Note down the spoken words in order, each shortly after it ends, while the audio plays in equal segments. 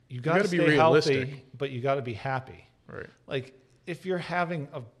you got to be stay realistic. healthy, but you got to be happy. Right. Like if you're having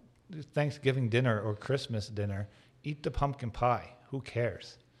a Thanksgiving dinner or Christmas dinner, eat the pumpkin pie. Who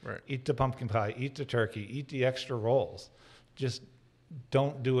cares? Right. Eat the pumpkin pie, eat the turkey, eat the extra rolls. Just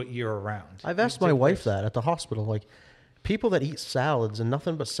don't do it year round. I've asked my wife that at the hospital. Like, people that eat salads and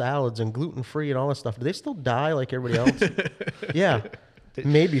nothing but salads and gluten-free and all that stuff, do they still die like everybody else? Yeah.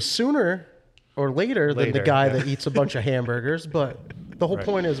 Maybe sooner or later than the guy that eats a bunch of hamburgers, but the whole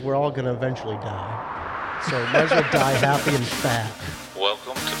point is we're all going to eventually die. So might as well die happy and fat.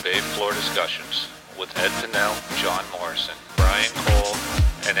 Welcome to Bay Floor Discussions with Ed Pinnell, John Morrison, Brian Cole,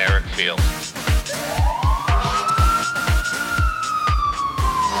 and Eric Field.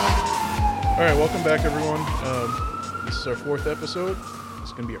 All right, welcome back, everyone. This is our fourth episode.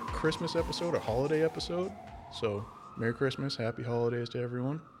 It's going to be a Christmas episode, a holiday episode. So, Merry Christmas, Happy Holidays to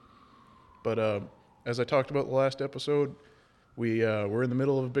everyone. But as I talked about the last episode, we were in the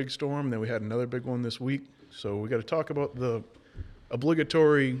middle of a big storm. Then we had another big one this week. So we got to talk about the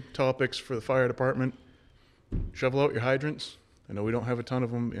obligatory topics for the fire department. Shovel out your hydrants. I know we don't have a ton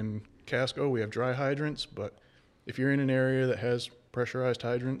of them in Casco. We have dry hydrants, but if you're in an area that has pressurized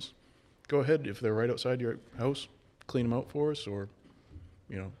hydrants, go ahead. If they're right outside your house, clean them out for us, or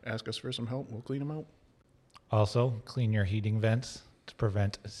ask us for some help. We'll clean them out. Also, clean your heating vents to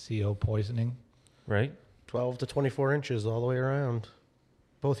prevent CO poisoning. Right? 12 to 24 inches all the way around.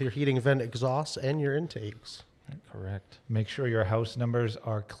 Both your heating vent exhausts and your intakes. Correct. Make sure your house numbers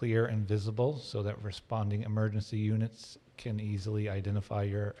are clear and visible so that responding emergency units can easily identify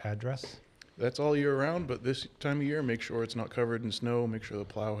your address. That's all year round, but this time of year, make sure it's not covered in snow. Make sure the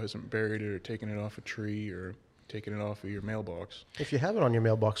plow hasn't buried it or taken it off a tree or taken it off of your mailbox. If you have it on your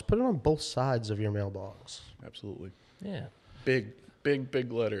mailbox, put it on both sides of your mailbox. Absolutely. Yeah. Big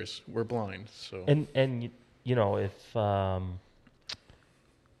letters. We're blind, so. And you know,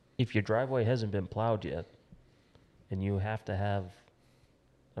 if your driveway hasn't been plowed yet and you have to have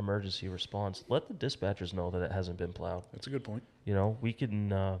emergency response, let the dispatchers know that it hasn't been plowed. That's a good point. You know, we can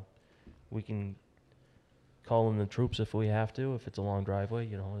call in the troops if we have to, if it's a long driveway.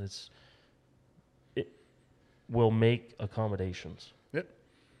 You know, we'll make accommodations. Yep.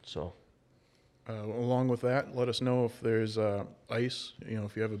 So. Along with that, let us know if there's ice.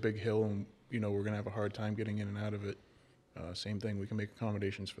 If you have a big hill and we're going to have a hard time getting in and out of it. Same thing. We can make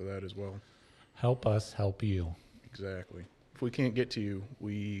accommodations for that as well. Help us help you. Exactly. If we can't get to you,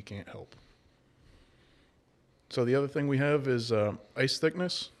 we can't help. So the other thing we have is ice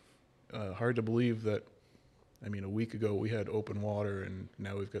thickness. Hard to believe that, a week ago we had open water and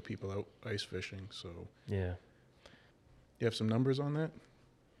now we've got people out ice fishing. So Yeah. You have some numbers on that?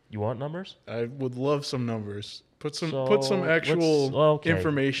 You want numbers? I would love some numbers. Put some actual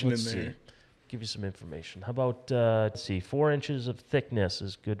information in there. Give you some information. How about 4 inches of thickness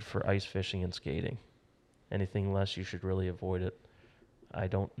is good for ice fishing and skating. Anything less, you should really avoid it. I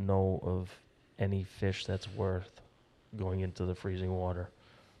don't know of any fish that's worth going into the freezing water,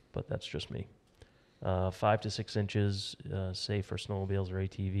 but that's just me. 5 to 6 inches, safe for snowmobiles or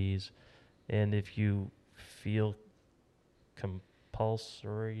ATVs. And if you feel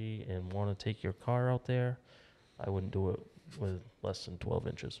compulsory and want to take your car out there, I wouldn't do it with less than 12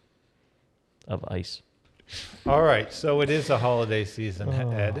 inches of ice. All right, so it is a holiday season,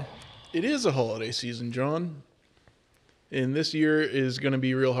 Ed. It is a holiday season, John. And this year is going to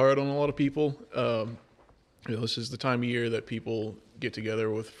be real hard on a lot of people. This is the time of year that people get together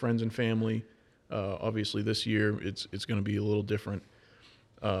with friends and family. Obviously, this year it's going to be a little different.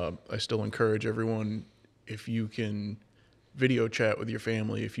 I still encourage everyone, if you can video chat with your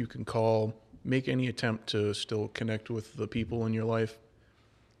family, if you can call, make any attempt to still connect with the people in your life.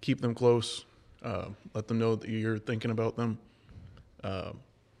 Keep them close. Let them know that you're thinking about them.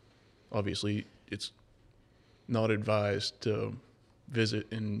 Obviously, it's not advised to visit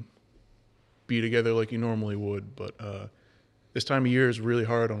and be together like you normally would, but this time of year is really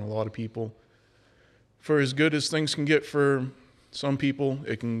hard on a lot of people. For as good as things can get for some people,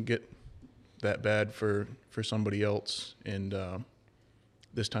 it can get that bad for somebody else, and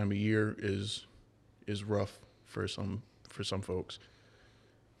this time of year is rough for some folks.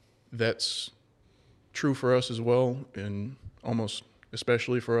 That's true for us as well, and almost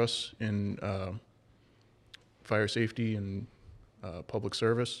especially for us in fire safety and public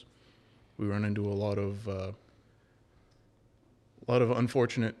service. We run into a lot of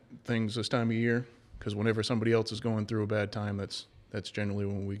unfortunate things this time of year, because whenever somebody else is going through a bad time, that's generally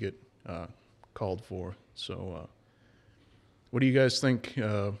when we get called for. So what do you guys think?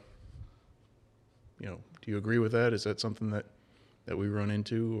 Do you agree with that? Is that something that we run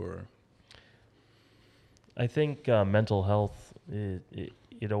into? Or I think mental health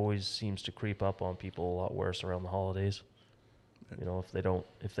it always seems to creep up on people a lot worse around the holidays. You know,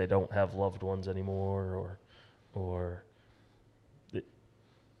 if they don't have loved ones anymore, or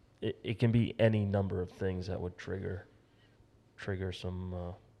it can be any number of things that would trigger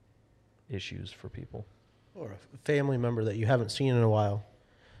some issues for people. Or a family member that you haven't seen in a while.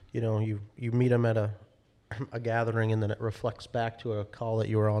 You know, you meet them at a gathering, and then it reflects back to a call that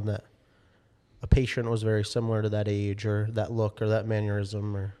you were on that a patient was very similar to that age or that look or that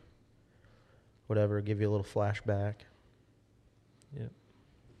mannerism or whatever, give you a little flashback. Yeah.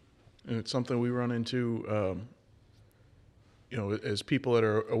 And it's something we run into, you know, as people that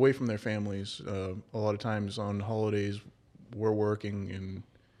are away from their families. A lot of times on holidays, we're working and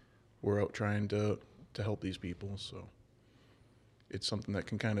we're out trying to help these people. So it's something that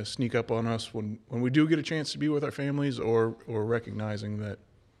can kind of sneak up on us when we do get a chance to be with our families, or recognizing that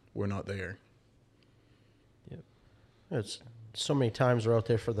we're not there. It's so many times we're out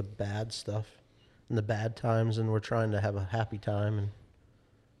there for the bad stuff and the bad times, and we're trying to have a happy time, and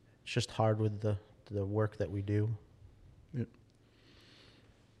it's just hard with the work that we do. Yep.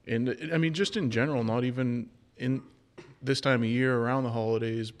 And I mean, just in general, not even in this time of year around the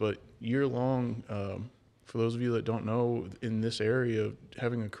holidays, but year long. For those of you that don't know, in this area,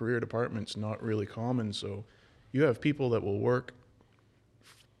 having a career department's not really common. So you have people that will work,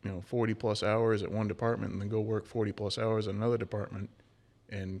 40 plus hours at one department and then go work 40 plus hours at another department.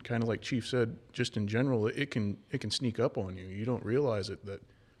 And kind of like Chief said, just in general, it can sneak up on you. You don't realize it, that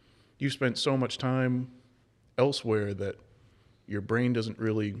you've spent so much time elsewhere that your brain doesn't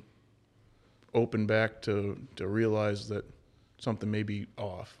really open back to realize that something may be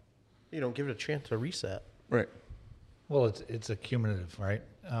off. You don't give it a chance to reset. Right. Well, it's accumulative, right?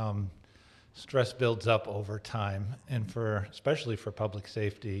 Stress builds up over time, and especially for public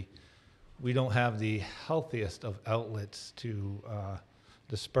safety, we don't have the healthiest of outlets to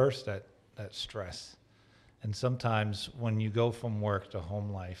disperse that stress. And sometimes when you go from work to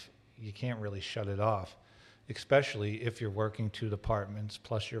home life, you can't really shut it off, especially if you're working 2 departments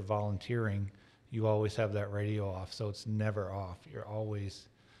plus you're volunteering. You always have that radio off, so it's never off. You're always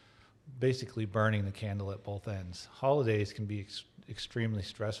basically burning the candle at both ends. Holidays can be extremely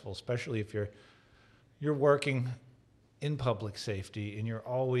stressful, especially if you're working in public safety and you're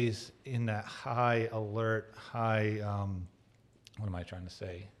always in that high alert, what am I trying to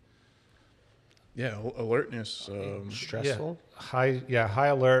say? Yeah, alertness. Stressful? High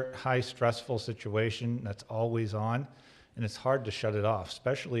alert, high stressful situation that's always on, and it's hard to shut it off,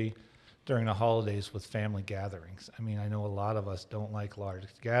 especially during the holidays with family gatherings. I mean, I know a lot of us don't like large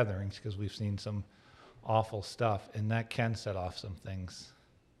gatherings because we've seen some awful stuff, and that can set off some things.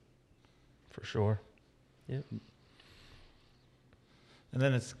 For sure. Yep. And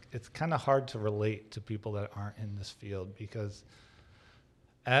then it's kind of hard to relate to people that aren't in this field, because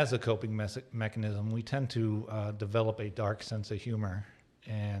as a coping mechanism, we tend to develop a dark sense of humor,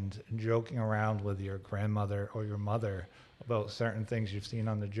 and joking around with your grandmother or your mother about certain things you've seen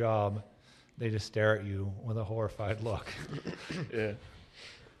on the job, they just stare at you with a horrified look. Yeah.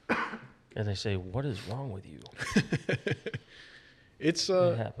 And they say, "What is wrong with you?" It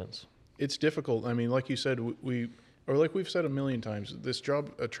happens. It's difficult. I mean, like you said, like we've said a million times, this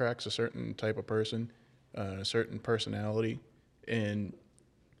job attracts a certain type of person, a certain personality, and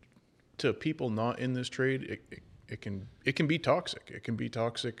to people not in this trade, it can be toxic. It can be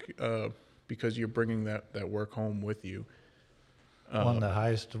toxic because you're bringing that work home with you. One of the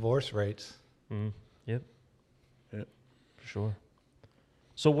highest divorce rates. Yep. Yep. For sure.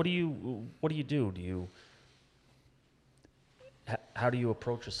 So what do you do? Do you how do you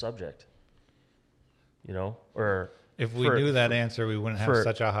approach a subject? Or if we knew that answer, we wouldn't have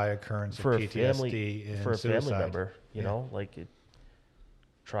such a high occurrence of PTSD and for a suicide. family member.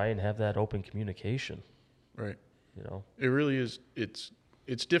 Try and have that open communication. Right. It really is.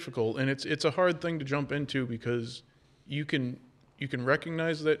 It's difficult, and it's a hard thing to jump into, because you can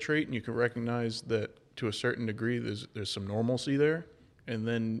recognize that trait, and you can recognize that to a certain degree there's some normalcy there, and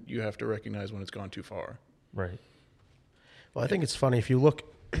then you have to recognize when it's gone too far. Right. Well, I think it's funny if you look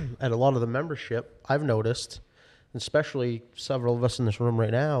at a lot of the membership, I've noticed, especially several of us in this room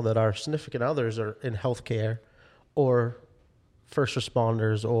right now, that our significant others are in healthcare or first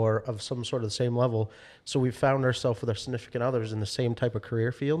responders or of some sort of the same level. So we've found ourselves with our significant others in the same type of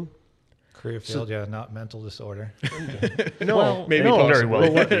career field. Not mental disorder. No, maybe no,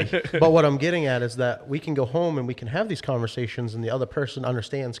 possibly. very well. But what I'm getting at is that we can go home and we can have these conversations, and the other person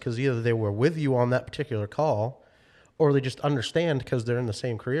understands because either they were with you on that particular call, or they just understand because they're in the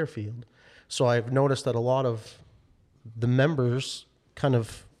same career field. So I've noticed that a lot of the members kind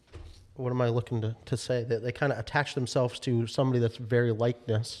of, what am I looking to say? That they kind of attach themselves to somebody that's very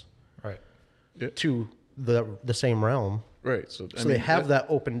likeness Right. to the same realm. Right. So, So they have that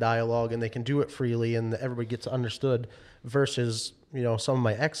open dialogue and they can do it freely and everybody gets understood versus, you know, some of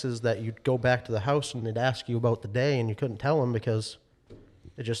my exes that you'd go back to the house and they'd ask you about the day and you couldn't tell them because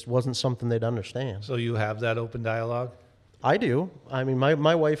it just wasn't something they'd understand. So you have that open dialogue? I do. I mean,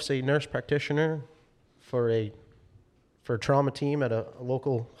 my wife's a nurse practitioner for a trauma team at a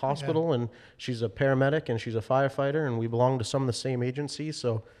local hospital, and she's a paramedic and she's a firefighter, and we belong to some of the same agencies.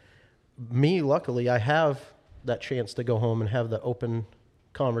 So me, luckily, I have that chance to go home and have the open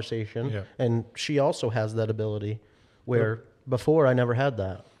conversation. Yeah. And she also has that ability where before I never had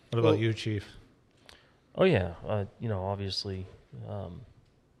that. What about you, Chief? Oh yeah, you know, obviously,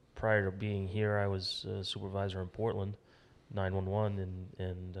 prior to being here, I was a supervisor in Portland, 911,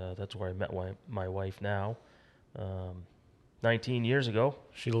 and that's where I met my wife now. 19 years ago.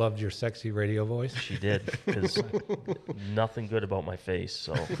 She loved your sexy radio voice. She did, because nothing good about my face.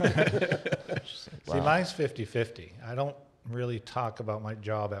 So, See, mine's 50-50. I don't really talk about my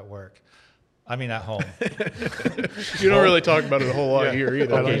job at work. I mean, at home. You don't really talk about it a whole lot Yeah. here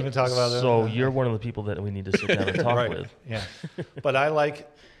either. I don't even talk about it. So you're one of the people that we need to sit down and talk Right. with. Yeah. But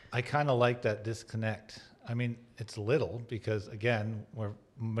I kind of like that disconnect. I mean, it's little because, again, we're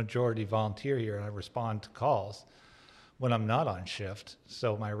majority volunteer here and I respond to calls when I'm not on shift.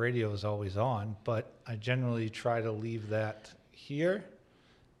 So my radio is always on, but I generally try to leave that here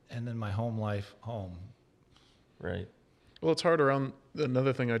and then my home life home. Right. Well, it's hard around.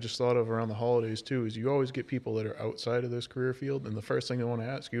 Another thing I just thought of around the holidays too is you always get people that are outside of this career field, and the first thing they want to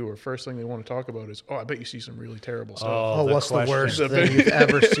ask you or first thing they want to talk about is, "Oh, I bet you see some really terrible stuff." Oh, the what's the question. worst The thing big- you've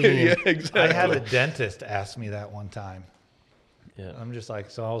ever seen? Yeah, exactly. I had a dentist ask me that one time. Yeah. I'm just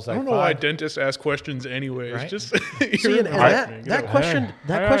like, so I was I like, don't know why fine. dentist ask questions anyways. Right? Just See, and that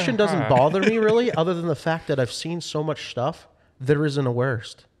question doesn't bother me really, other than the fact that I've seen so much stuff. There isn't a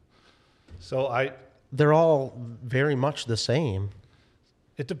worst. So They're all very much the same.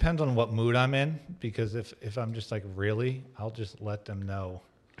 it depends on what mood I'm in, because if I'm just like, really, I'll just let them know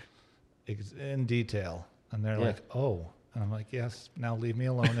in detail. And they're Yeah. like, oh. And I'm like, yes, now leave me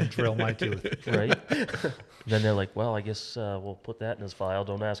alone and drill my tooth. Right. Then they're like, well, I guess we'll put that in his file.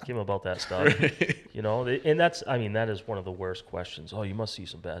 Don't ask him about that stuff. You know, and that is one of the worst questions. Oh, you must see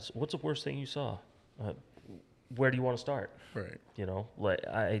some bad. What's the worst thing you saw? Where do you want to start? Right. You know,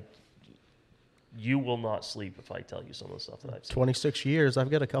 you will not sleep if I tell you some of the stuff that I've seen. 26 years, I've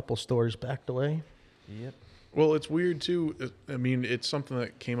got a couple stories backed away. Yep. Well, it's weird too. I mean, it's something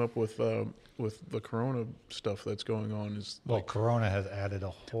that came up with the Corona stuff that's going on. Is Well, like, Corona has added a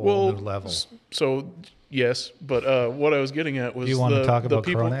whole new level. So yes, but what I was getting at was Do you want to talk the about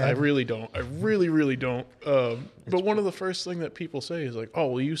people. Corona, I Ed? really don't. I really don't. But one of the first thing that people say is like, "Oh,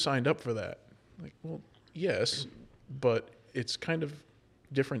 well, you signed up for that." Like, well, yes, but it's kind of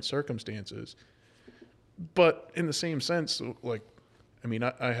different circumstances. But in the same sense, like, I mean,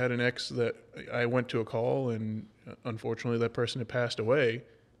 I had an ex that I went to a call, and unfortunately, that person had passed away.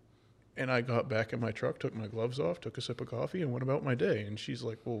 And I got back in my truck, took my gloves off, took a sip of coffee, and went about my day. And she's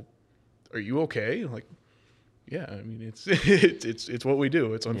like, "Well, are you okay?" I'm like, yeah, I mean, it's it's what we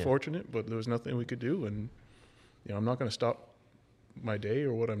do. It's unfortunate, but there was nothing we could do, and you know, I'm not going to stop my day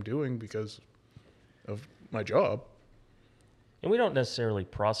or what I'm doing because of my job. And we don't necessarily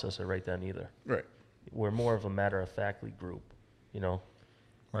process it right then either. Right. We're more of a matter-of-factly group. You know,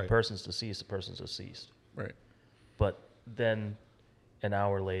 Right. the person's deceased, the person's deceased. Right. But then an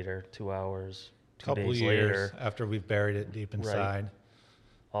hour later, 2 hours, 2 Couple days years later, after we've buried it deep inside,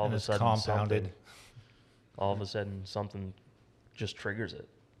 all and of a it's sudden compounded. something just triggers it,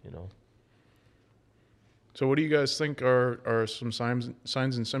 you know. So, what do you guys think are some signs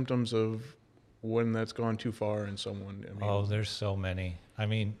and symptoms of when that's gone too far in someone? I mean, Oh, there's so many. I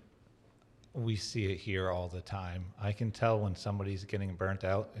mean, we see it here all the time. I can tell when somebody's getting burnt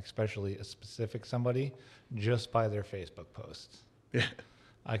out, especially a specific somebody, just by their Facebook posts. yeah.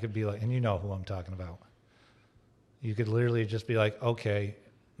 I could be like, and you know who I'm talking about. You could literally just be like, okay,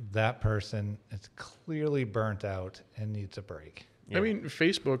 that person is clearly burnt out and needs a break. Yeah. I mean,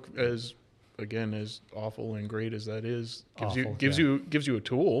 Facebook, as awful and great as that is, gives Awful, you a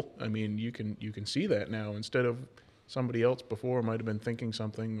tool. I mean, you can see that now instead of somebody else before might have been thinking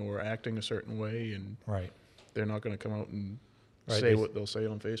something or acting a certain way, and Right. they're not going to come out and Right, say they- what they'll say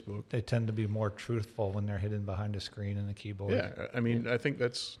on Facebook. They tend to be more truthful when they're hidden behind a screen and a keyboard. Yeah, I mean, I think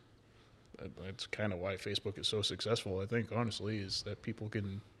that's kind of why Facebook is so successful. I think honestly is that people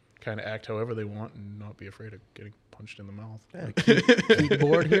can kind of act however they want and not be afraid of getting punched in the mouth. Yeah,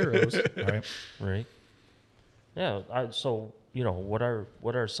 keyboard heroes. Right. Right. Yeah. So what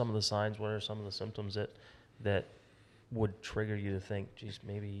are some of the signs? What are some of the symptoms that would trigger you to think, geez,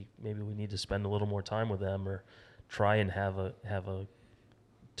 maybe we need to spend a little more time with them, or try and have a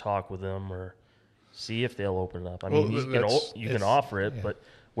talk with them, or see if they'll open up. I Well, mean, you can it's- offer it, yeah. but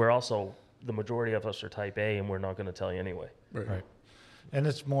we're also, the majority of us are type A, and we're not going to tell you anyway. Right. And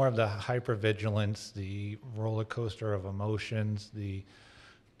it's more of the hypervigilance, the roller coaster of emotions, the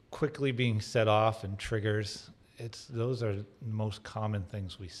quickly being set off and triggers. Those are the most common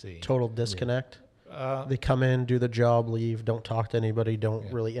things we see. Total disconnect. Uh, They come in, do the job, leave, don't talk to anybody, don't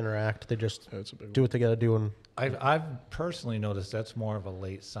Yeah. really interact. They just That's a big do what they got to do. And I've personally noticed that's more of a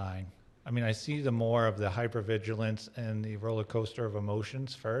late sign. I mean, I see the more of the hypervigilance and the roller coaster of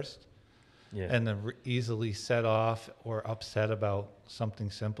emotions first, Yeah. and the easily set off or upset about something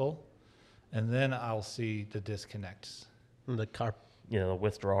simple, and then I'll see the disconnects. the car. The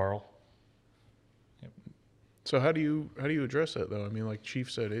withdrawal. So how do you address that though? I mean, like Chief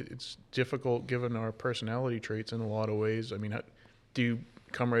said, it's difficult given our personality traits in a lot of ways. I mean, do you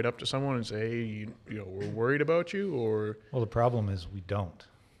come right up to someone and say, hey, we're worried about you, or Well, the problem is we don't.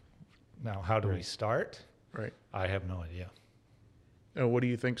 Now, how do we Right. start? right? I have no idea. What do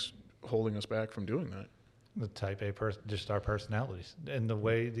you think's holding us back from doing that? The type A person, just our personalities and the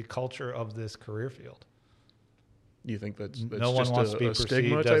way, the culture of this career field. Do you think that's No one just wants to be a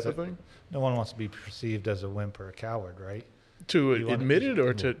stigma perceived type as of thing? No one wants to be perceived as a wimp or a coward, right? To You wanna- admit it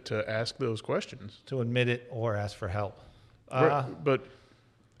or to ask those questions? To admit it or ask for help. Right, but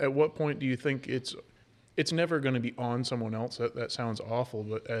at what point do you think it's never going to be on someone else? That sounds awful,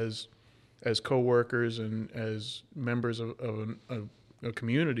 but as coworkers and as members of a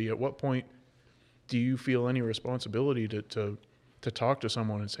community, at what point do you feel any responsibility to talk to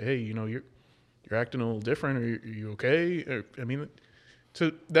someone and say, hey, you're acting a little different, or are you okay? I mean, so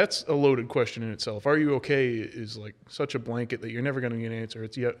that's a loaded question in itself. Are you okay is like such a blanket that you're never going to get an answer.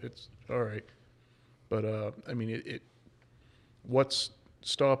 It's all right. But I mean, what's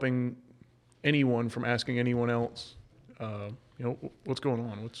stopping anyone from asking anyone else? What's going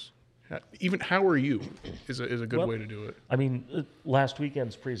on? How are you? Is a good Well, way to do it. I mean, last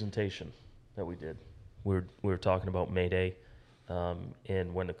weekend's presentation that we did, we were talking about May Day,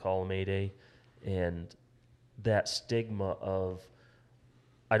 and when to call a May Day, and that stigma of,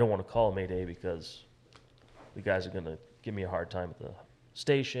 I don't want to call a May Day because the guys are going to give me a hard time at the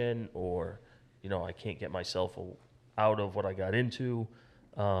station, or, I can't get myself out of what I got into.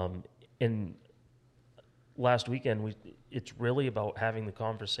 And last weekend, it's really about having the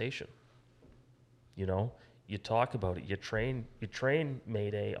conversation. You talk about it. You train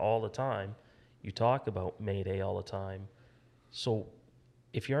Mayday all the time. You talk about Mayday all the time. So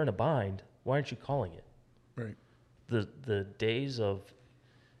if you're in a bind, why aren't you calling it? Right. The days of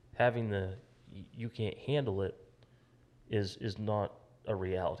having you can't handle it is not a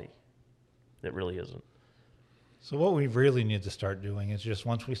reality. It really isn't. So what we really need to start doing is just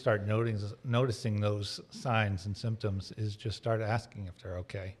once we start noticing those signs and symptoms is just start asking if they're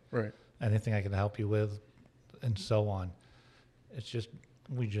okay. Right. Anything I can help you with, and so on. It's just,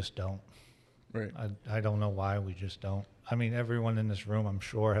 we just don't. Right. I don't know why we just don't. I mean, everyone in this room, I'm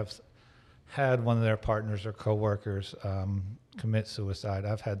sure, have had one of their partners or coworkers commit suicide.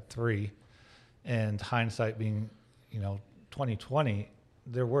 I've had 3, and hindsight being, 2020,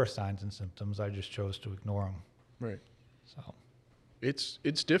 there were signs and symptoms. I just chose to ignore them. Right. So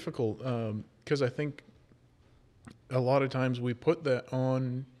It's difficult because I think a lot of times we put that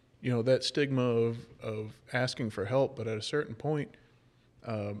on, that stigma of asking for help, but at a certain point,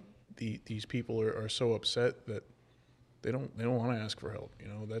 these people are so upset that they don't want to ask for help.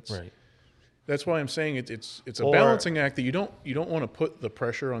 That's Right. That's why I'm saying it's a Or- balancing act that you don't want to put the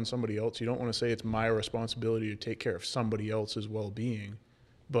pressure on somebody else. You don't want to say it's my responsibility to take care of somebody else's well-being,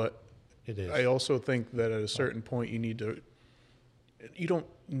 but it is. I also think that at a certain point you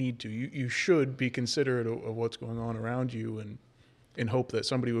should be considerate of what's going on around you and hope that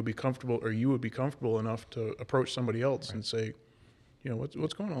somebody would be comfortable, or you would be comfortable enough to approach somebody else and say,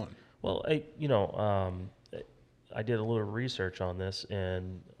 what's going on? Well, I did a little research on this,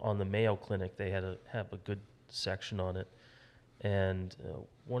 and on the Mayo Clinic, they have a good section on it. And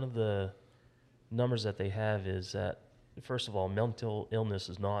one of the numbers that they have is that, first of all, mental illness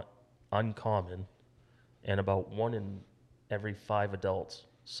is not uncommon, and about 1 in every 5 adults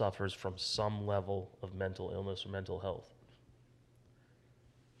suffers from some level of mental illness or mental health.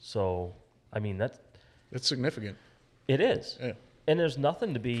 So, I mean, That's significant. it is. Yeah. And there's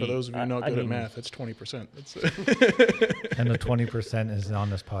nothing to be... For those of you not good at mean, math, that's 20%. That's And the 20% is on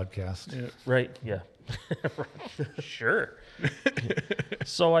this podcast. yeah. Right, yeah. Sure.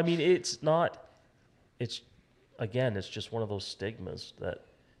 So, I mean, it's again, it's just one of those stigmas that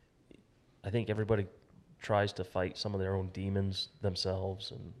I think everybody tries to fight some of their own demons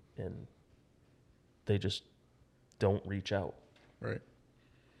themselves, and they just don't reach out. Right.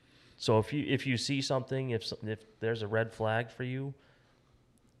 So if you see something, if there's a red flag for you,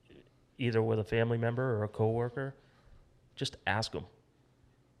 either with a family member or a coworker, just ask them.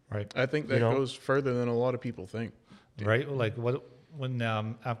 Right. I think that goes further than a lot of people think. Right. Like when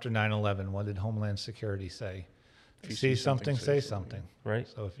after 9/11, what did Homeland Security say? If you see something, say something. Right.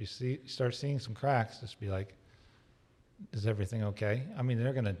 So if you start seeing some cracks, just be like, is everything okay? I mean,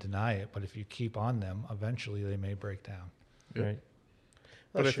 they're going to deny it, but if you keep on them, eventually they may break down. Yeah. Right.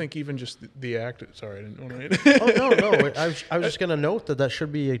 But I think even just the act. Sorry, I didn't want to. Oh no. I was just going to note that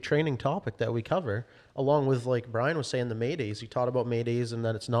should be a training topic that we cover, along with, like Brian was saying, the Maydays. He taught about Maydays and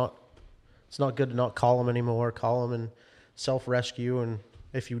that it's not good to not call them anymore. Call them and self-rescue, and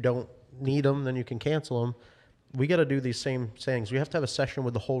if you don't need them, then you can cancel them. We got to do these same things. We have to have a session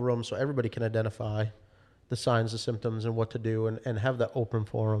with the whole room so everybody can identify the signs, the symptoms, and what to do, and have that open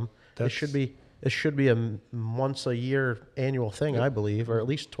forum. It should be a once a year annual thing, I believe, or at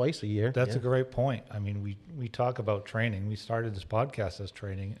least twice a year. That's a great point. I mean, we talk about training. We started this podcast as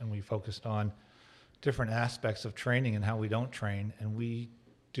training, and we focused on different aspects of training and how we don't train, and we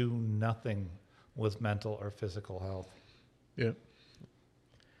do nothing with mental or physical health. Yeah.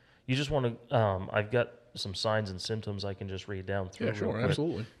 You just want to. I've got some signs and symptoms I can just read down through. Yeah, sure, real quick.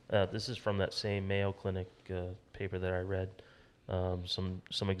 absolutely. This is from that same Mayo Clinic paper that I read.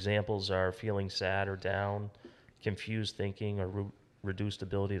 Some examples are feeling sad or down, confused thinking or reduced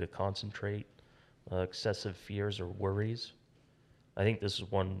ability to concentrate, excessive fears or worries. I think this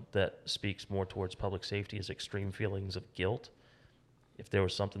is one that speaks more towards public safety, is extreme feelings of guilt. If there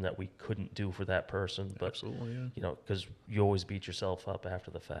was something that we couldn't do for that person, but Absolutely, yeah. you know, because you always beat yourself up after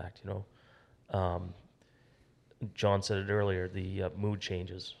the fact, you know. John said it earlier, the mood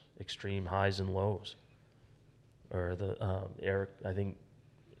changes, extreme highs and lows. Or Eric, I think,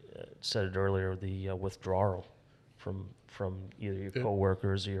 said it earlier, the withdrawal from either your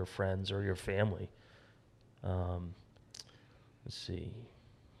coworkers or your friends or your family. Let's see,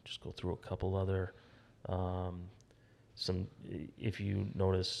 just go through a couple other. Some, if you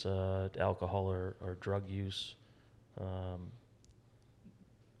notice alcohol or drug use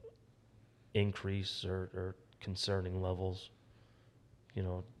increase or concerning levels, you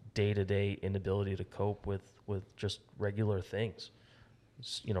know, day-to-day inability to cope with just regular things.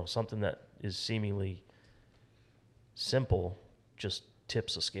 You know, something that is seemingly simple just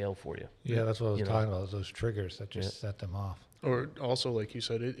tips a scale for you. Yeah, that's what I was You know. talking about, those triggers that just set them off. Or also, like you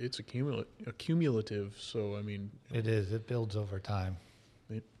said, it's a cumulative. So, I mean, It is. It builds over time.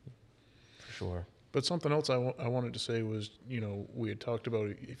 For sure. but something else I wanted to say was, you know, we had talked about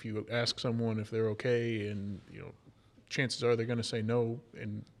if you ask someone if they're okay, and, you know, chances are they're going to say no,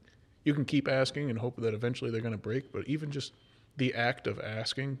 and you can keep asking and hope that eventually they're going to break. But even just the act of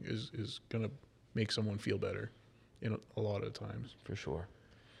asking is going to make someone feel better in a lot of times. For sure.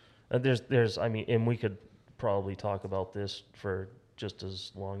 There's, I mean, and we could probably talk about this for just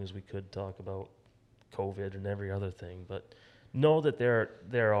as long as we could talk about COVID and every other thing, but know that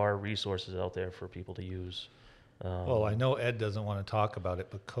there are resources out there for people to use. Well, I know Ed doesn't want to talk about it,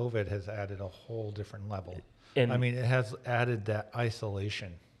 but COVID has added a whole different level. And I mean, it has added that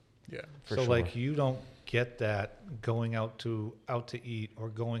isolation. Yeah. For So sure. like you don't get that going out to eat or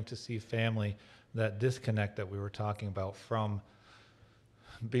going to see family, that disconnect that we were talking about from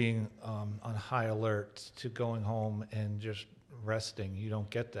being on high alert to going home and just resting. You don't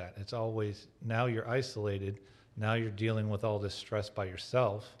get that. It's always, now you're isolated. Now you're dealing with all this stress by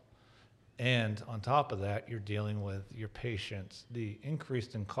yourself. And on top of that, you're dealing with your patients. The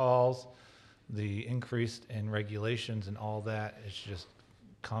increase in calls, the increase in regulations and all that is just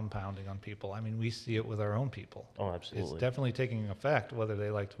compounding on people. I mean, we see it with our own people. Oh, absolutely. It's definitely taking effect, whether they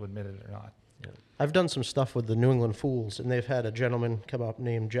like to admit it or not. Yeah. I've done some stuff with the New England Fools, and they've had a gentleman come up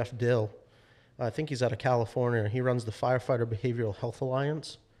named Jeff Dill. I think he's out of California. He runs the Firefighter Behavioral Health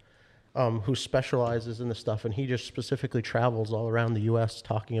Alliance, who specializes in this stuff, and he just specifically travels all around the U.S.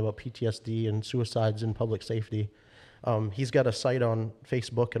 talking about PTSD and suicides in public safety. He's got a site on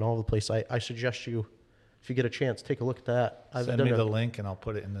Facebook and all the place. I suggest you, if you get a chance, take a look at that. Send me the link and I'll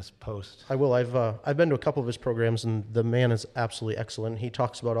put it in this post. I will. I've been to a couple of his programs, and the man is absolutely excellent. He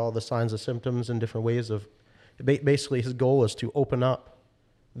talks about all the signs and symptoms and different ways of. Basically, his goal is to open up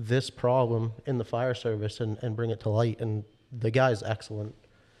this problem in the fire service and bring it to light. And the guy's excellent.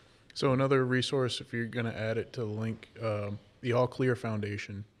 So another resource, if you're going to add it to the link, the All Clear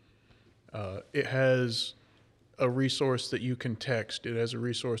Foundation, it has a resource that you can text. It has a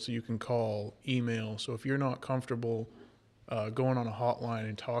resource that you can call, email. So if you're not comfortable going on a hotline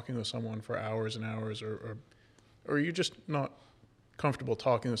and talking with someone for hours and hours, or you're just not comfortable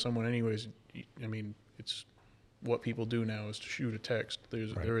talking to someone anyways, I mean, it's what people do now is to shoot a text.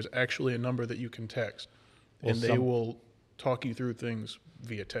 There is actually a number that you can text, Well, and they will talk you through things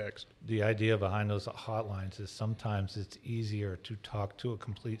via text. The idea behind those hotlines is sometimes it's easier to talk to a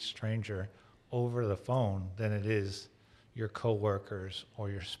complete stranger over the phone than it is your coworkers or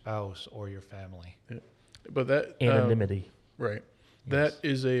your spouse or your family. But that Anonymity. right. Yes. That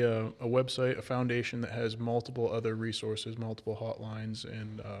is a website, a foundation that has multiple other resources, multiple hotlines,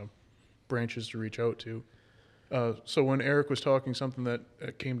 and branches to reach out to. So when Eric was talking, something that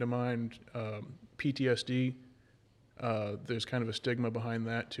came to mind, PTSD, there's kind of a stigma behind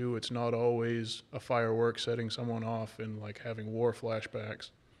that too. It's not always a firework setting someone off and like having war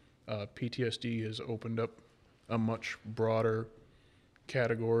flashbacks. PTSD has opened up a much broader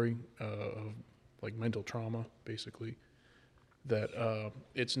category of like mental trauma, basically. That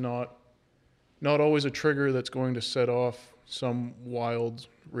it's not always a trigger that's going to set off some wild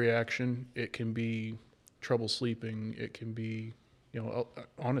reaction. It can be trouble sleeping. It can be,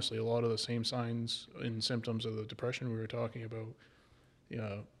 honestly, a lot of the same signs and symptoms of the depression we were talking about.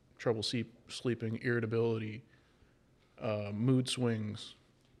 Trouble sleeping, irritability, mood swings.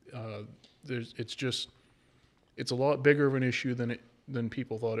 It's a lot bigger of an issue than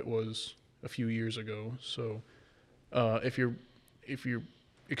people thought it was a few years ago. So if you're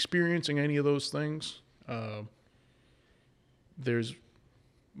experiencing any of those things, there's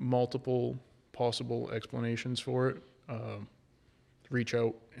multiple possible explanations for it. Reach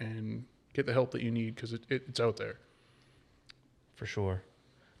out and get the help that you need because it's out there. For sure.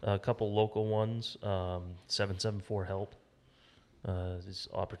 A couple local ones, 774 Help. This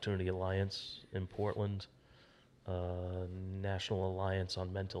Opportunity Alliance in Portland. National Alliance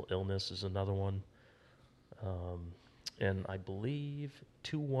on Mental Illness is another one. And I believe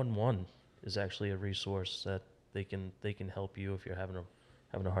 211 is actually a resource that they can help you if you're having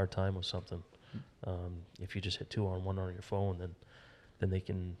a hard time with something. If you just hit 211 on your phone, then they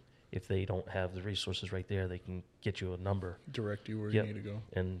can, if they don't have the resources right there, they can get you a number. Direct you where Yep. you need to go.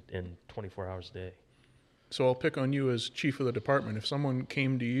 And 24 hours a day. So I'll pick on you as chief of the department. If someone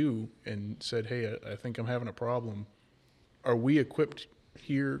came to you and said, "Hey, I think I'm having a problem," are we equipped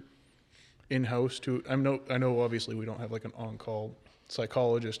here in-house to? I know. Obviously, we don't have like an on-call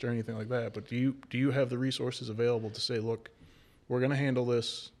psychologist or anything like that. But do you have the resources available to say, "Look, we're going to handle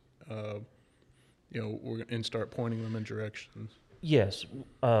this," and start pointing them in directions? Yes,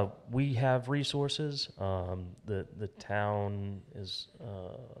 we have resources. The town is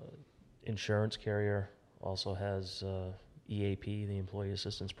insurance carrier also has EAP, the Employee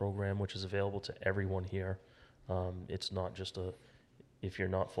Assistance Program, which is available to everyone here. It's not just if you're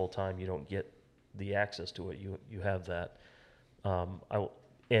not full time, you don't get the access to it. You have that.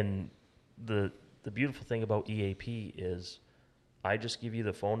 And the beautiful thing about EAP is, I just give you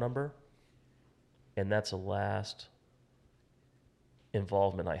the phone number, and that's the last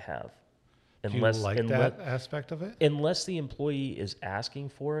involvement I have. Do you like that aspect of it? Unless the employee is asking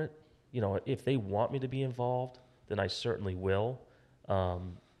for it, if they want me to be involved, then I certainly will.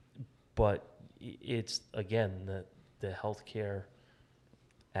 But it's, again, the Healthcare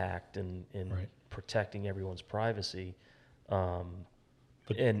Act and Right. protecting everyone's privacy. And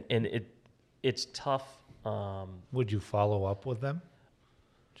it's tough. Would you follow up with them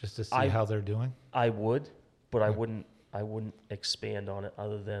just to see how they're doing? I would, but I wouldn't expand on it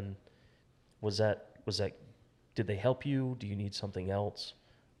other than, was that did they help you? Do you need something else?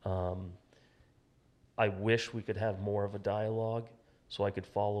 I wish we could have more of a dialogue so I could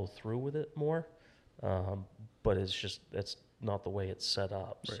follow through with it more. But that's not the way it's set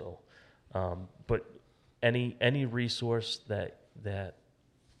up. Right. So, but any resource that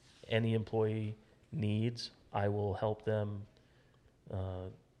any employee needs, I will help them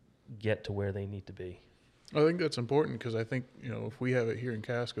get to where they need to be. I think that's important because I think, if we have it here in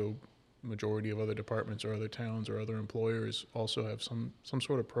Casco, majority of other departments or other towns or other employers also have some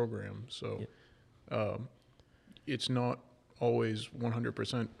sort of program. So it's not always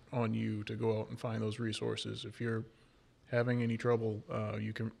 100% on you to go out and find those resources. If you're having any trouble,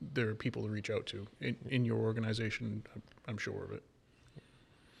 there are people to reach out to in your organization. I'm sure of it.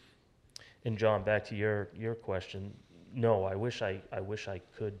 And John, back to your question. No, I wish I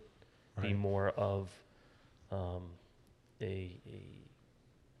could be Right. more of a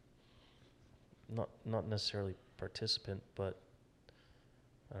not necessarily participant, but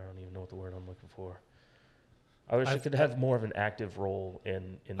I don't even know what the word I'm looking for. I wish I could have more of an active role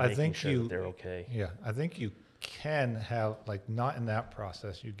in making sure that they're okay. Yeah, I think you can have, like, not in that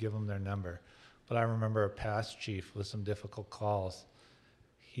process, you give them their number. But I remember a past chief with some difficult calls.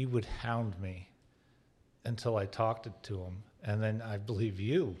 He would hound me until I talked it to him. And then I believe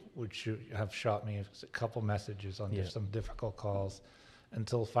you would have shot me a couple messages on Yeah. some difficult calls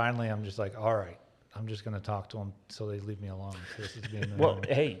until finally I'm just like, all right, I'm just going to talk to them so they leave me alone. This is being Well, annoying.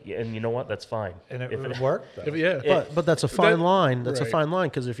 hey, and you know what? That's fine. And it If worked, though. Yeah. But that's a fine line. That's a right. fine line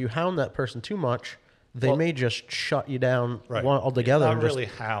because if you hound that person too much, they Well- may just shut you down Right. altogether. Not and just, really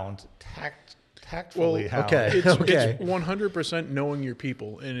hound, tactfully hound. okay. It's, Okay. it's 100% knowing your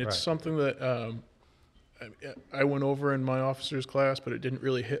people, and it's Right. something that I went over in my officer's class, but it didn't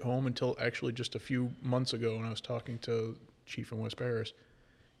really hit home until actually just a few months ago when I was talking to Chief in West Paris,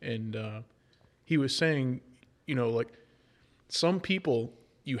 and he was saying, like, some people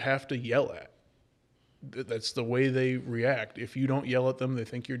you have to yell at. That's the way they react. If you don't yell at them, they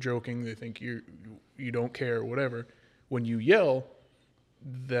think you're joking. They think you don't care, whatever. When you yell,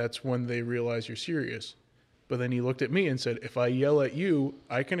 that's when they realize you're serious. But then he looked at me and said, if I yell at you,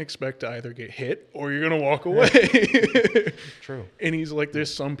 I can expect to either get hit or you're going to walk away. True. And he's like,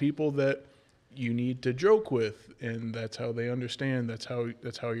 there's some people that you need to joke with, and that's how they understand. That's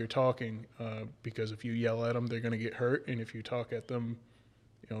how you're talking. Because if you yell at them, they're going to get hurt. And if you talk at them,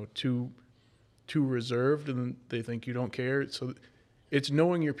 too reserved, and they think you don't care. So it's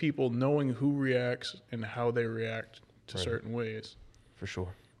knowing your people, knowing who reacts and how they react to Right. certain ways. For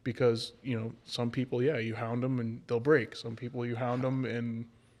sure. Because, some people, you hound them and they'll break. Some people you hound them and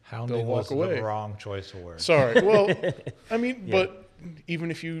Hounding they'll walk was away. the wrong choice of words. Sorry. Well, I mean, Yeah. but even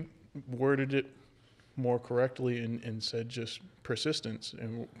if you worded it more correctly and said just persistence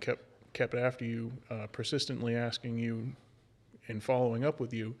and kept after you, persistently asking you and following up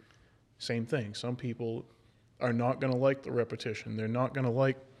with you, same thing. Some people are not going to like the repetition. They're not going to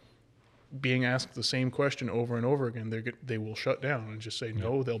like being asked the same question over and over again. They will shut down and just say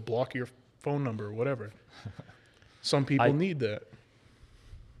no. They'll block your phone number or whatever. Some people need that.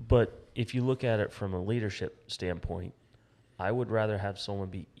 But if you look at it from a leadership standpoint, I would rather have someone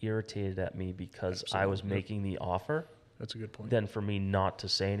be irritated at me because I was Absolutely. making the offer That's a good point. than for me not to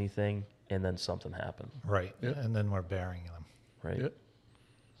say anything and then something happened. Right. Yep. And then we're burying them. Right. Yep.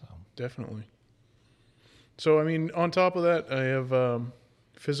 So. Definitely. So, I mean, on top of that, I have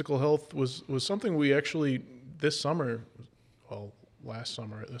physical health was something we actually this summer, well, last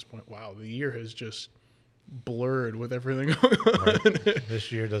summer at this point. Wow, the year has just blurred with everything going on. Right.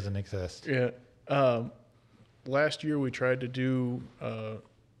 This year doesn't exist. Yeah. Last year we tried to do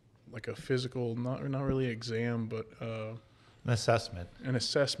like a physical, not really exam, but An assessment. an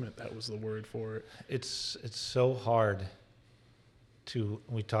assessment. That was the word for it. It's so hard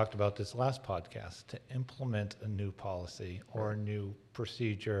we talked about this last podcast, to implement a new policy or a new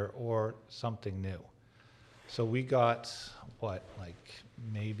procedure or something new. So we got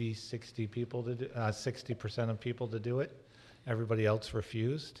maybe 60 people to do, 60% of people to do it. Everybody else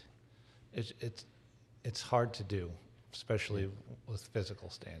refused. It's hard to do, especially with physical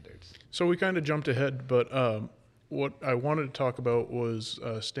standards. So we kind of jumped ahead, but what I wanted to talk about was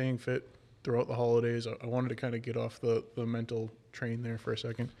staying fit throughout the holidays. I wanted to kind of get off the mental train there for a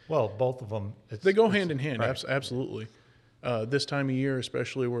second. Well, both of them. They go hand in hand, right. absolutely. This time of year,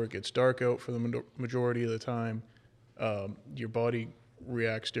 especially where it gets dark out for the majority of the time, your body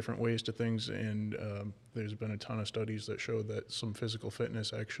reacts different ways to things, and there's been a ton of studies that show that some physical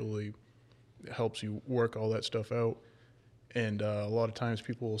fitness actually helps you work all that stuff out. And a lot of times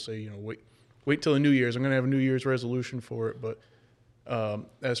people will say, wait till the New Year's. I'm going to have a New Year's resolution for it. But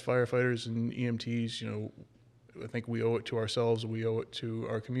as firefighters and EMTs, I think we owe it to ourselves. We owe it to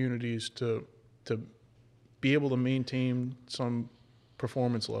our communities to be able to maintain some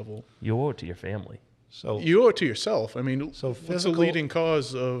performance level. You owe it to your family. So You owe it to yourself. I mean, So what's the physical- leading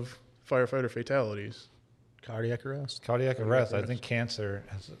cause of firefighter fatalities? Cardiac arrest. cardiac arrest, I arrest. think cancer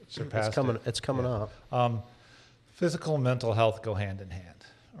has surpassed It's coming. it. It's coming Yeah. up. Physical and mental health go hand in hand,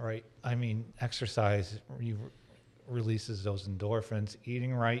 right? I mean, exercise releases those endorphins.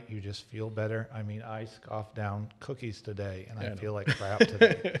 Eating right, you just feel better. I mean, I scoffed down cookies today, and Yeah, I I know. feel like crap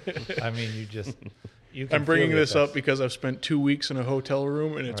today. I mean, you can I'm bringing feel this your up because I've spent 2 weeks in a hotel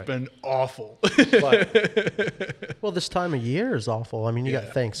room and it's Right. been awful. But Well, this time of year is awful. I mean, you Yeah.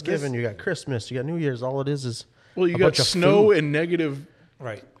 got Thanksgiving, you got Christmas, you got New Year's. All it is Well, you a got bunch of snow food. and negative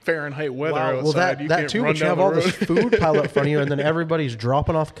right, Fahrenheit weather Wow. outside. Well, that you that can't too. run But you down have the all road. this food piled up in front of you, and then everybody's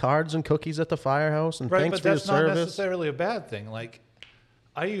dropping off cards and cookies at the firehouse. And right. thanks But for your that's not service. necessarily a bad thing. Like,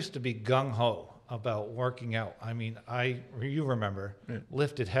 I used to be gung ho about working out. I mean, you remember,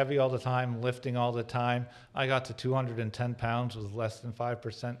 lifted heavy all the time, lifting all the time. I got to 210 pounds with less than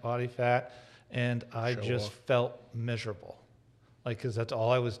 5% body fat. and I Show just off. felt miserable. Like, because that's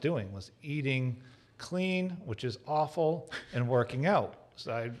all I was doing was eating clean, which is awful, and working out.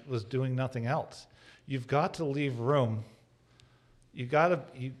 So I was doing nothing else. You've got to leave room. You gotta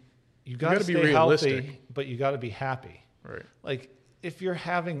gotta stay be realistic. healthy, but you gotta be happy. Right. Like, if you're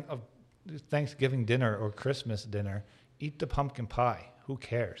having a Thanksgiving dinner or Christmas dinner, eat the pumpkin pie. Who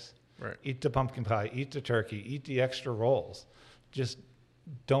cares? Right. Eat the pumpkin pie, eat the turkey, eat the extra rolls. Just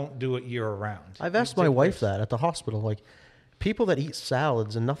don't do it year round. I've asked my wife that at the hospital. Like, people that eat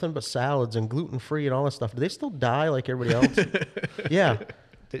salads and nothing but salads and gluten free and all this stuff, do they still die like everybody else? Yeah.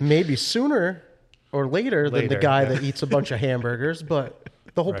 Maybe sooner or later than the Later, guy yeah. that eats a bunch of hamburgers, but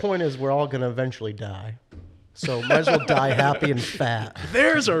the whole Right. point is we're all going to eventually die. So might as well die happy and fat.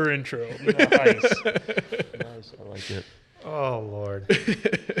 There's our intro. Nice. Nice. I like it. Oh, Lord.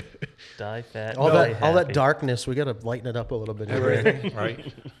 Die fat. All die that happy. darkness, we got to lighten it up a little bit. Everything,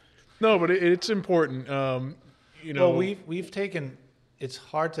 right? No, but it's important. You know, Well, we've taken. It's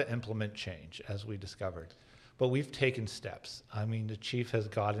hard to implement change, as we discovered, but we've taken steps. I mean, the chief has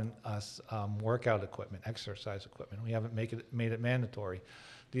gotten us workout equipment, exercise equipment. We haven't made it mandatory.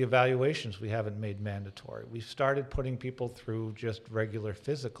 The evaluations we haven't made mandatory. We've started putting people through just regular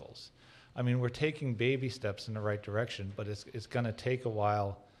physicals. I mean, we're taking baby steps in the right direction, but it's going to take a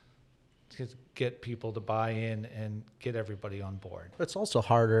while to get people to buy in and get everybody on board. It's also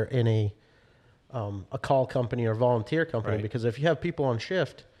harder in a call company or volunteer company Right. because if you have people on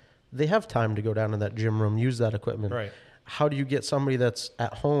shift, they have time to go down to that gym room, use that equipment. Right. How do you get somebody that's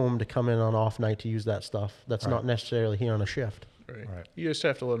at home to come in on off night to use that stuff that's Right. not necessarily here on a shift? right. Right. You just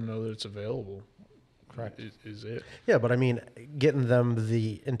have to let them know that it's available. Correct. Is it? Yeah, but I mean, getting them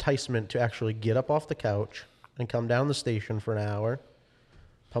the enticement to actually get up off the couch and come down the station for an hour,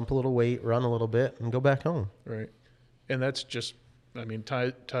 pump a little weight, run a little bit, and go back home. Right. And that's just, I mean,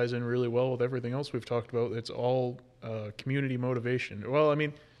 ties in really well with everything else we've talked about. It's all community motivation. Well, I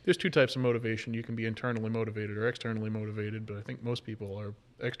mean, there's two types of motivation. You can be internally motivated or externally motivated, but I think most people are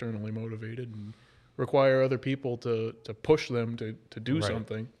externally motivated and require other people to push them to do Right.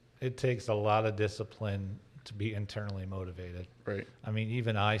 something. It takes a lot of discipline to be internally motivated. Right. I mean,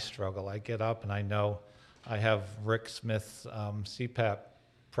 even I struggle. I get up and I know I have Rick Smith's CPAP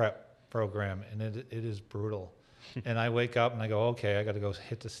prep program, and it is brutal. And I wake up and I go, okay, I got to go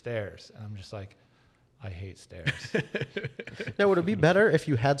hit the stairs. And I'm just like, I hate stairs. Now, would it be better if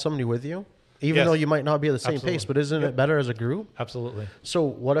you had somebody with you? Even Yes. though you might not be at the same Absolutely. pace, but isn't it better as a group? Absolutely. So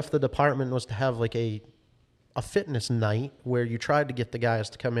what if the department was to have like a fitness night where you tried to get the guys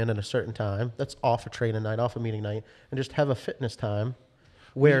to come in at a certain time, that's off a training night, off a meeting night, and just have a fitness time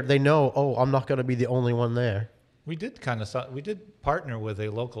where they know, oh, I'm not going to be the only one there. We did we did partner with a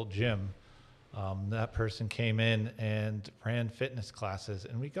local gym. That person came in and ran fitness classes,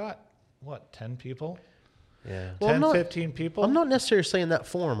 and we got, 10 people? Yeah. Well, 10, I'm not- 15 people? I'm not necessarily saying that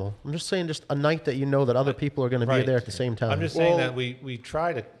formal. I'm just saying just a night that you know that other people are going to be Right. there at the same time. I'm just saying Well- that we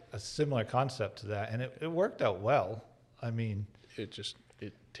tried a similar concept to that, and it worked out well. I mean, It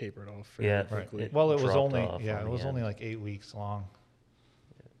tapered off fairly Yeah, quickly. it well, it was dropped only off on it the was only end. like 8 weeks long,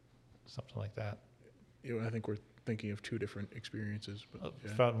 something like that. You know, I think we're thinking of two different experiences. But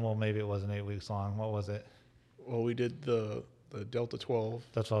yeah. Well, maybe it wasn't 8 weeks long. What was it? Well, we did the Delta 12,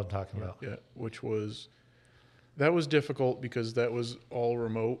 That's what I'm talking about. yeah, which was difficult because that was all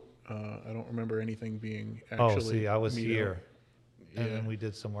remote. I don't remember anything being actually. Oh, see, I was meet here, up. and Yeah. then we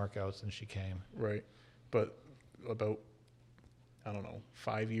did some workouts, and she came. Right. But about, I don't know,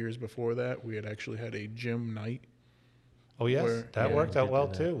 5 years before that, we had actually had a gym night. Oh yes, Where- that Yeah, worked we out did well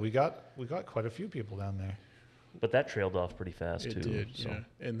do that. too. We got quite a few people down there. But that trailed off pretty fast It too. did, so. yeah.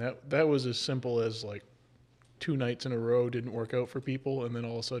 And that was as simple as like 2 nights in a row didn't work out for people, and then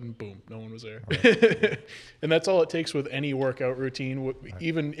all of a sudden, boom, no one was there. And that's all it takes with any workout routine,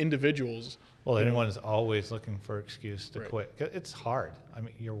 even individuals. Well, you know. anyone is always looking for excuse to Right. quit. It's hard. I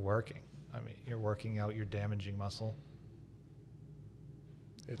mean, you're working. I mean, you're working out. You're damaging muscle.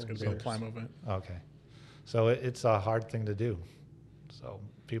 It's going to be a Plimo event. Okay, so it's a hard thing to do. So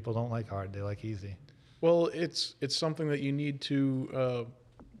people don't like hard; they like easy. Well, it's something that you need to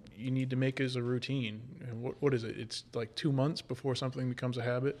make as a routine. And what is it? It's like 2 months before something becomes a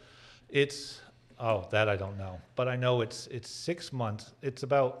habit. That I don't know, but I know it's 6 months. It's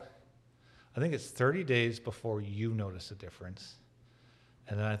about, I think it's 30 days before you notice a difference,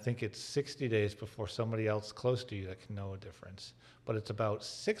 and then I think it's 60 days before somebody else close to you that can know a difference. But it's about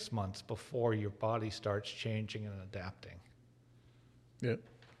 6 months before your body starts changing and adapting. Yeah,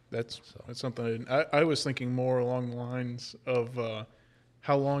 that's something I was thinking more along the lines of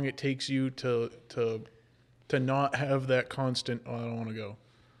how long it takes you to not have that constant. Oh, I don't want to go.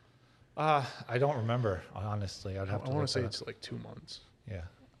 I don't remember, honestly. I'd have I to want look to say that up. it's like 2 months. Yeah,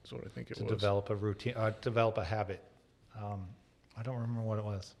 That's what I think it to was. develop a routine, develop a habit. I don't remember what it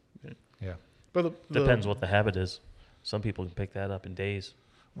was. Yeah. Yeah. But Depends what the habit is. Some people can pick that up in days.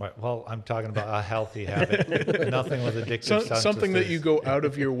 Right. Well, I'm talking about a healthy habit. Nothing with addictive substances. something that you go out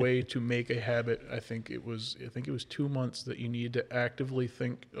of your way to make a habit. I think it was 2 months that you need to actively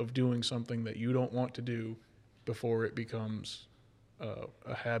think of doing something that you don't want to do before it becomes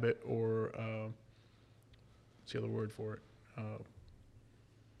a habit, or what's the other word for it?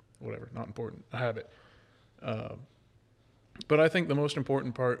 Whatever, not important. A habit. But I think the most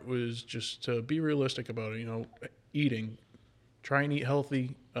important part was just to be realistic about it. You know, eating. Try and eat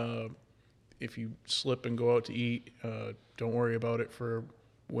healthy. If you slip and go out to eat, don't worry about it for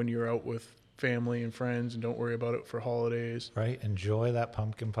when you're out with family and friends, and don't worry about it for holidays. Right. Enjoy that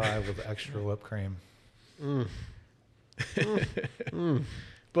pumpkin pie with extra whipped cream.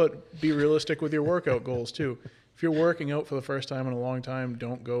 But be realistic with your workout goals too. If you're working out for the first time in a long time,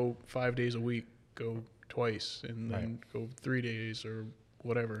 don't go 5 days a week. Go twice, and then go 3 days or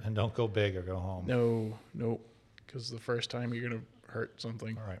whatever. And don't go big or go home. No, because the first time you're gonna hurt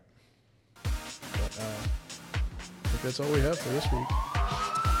something. All right. But, I think that's all we have for this week.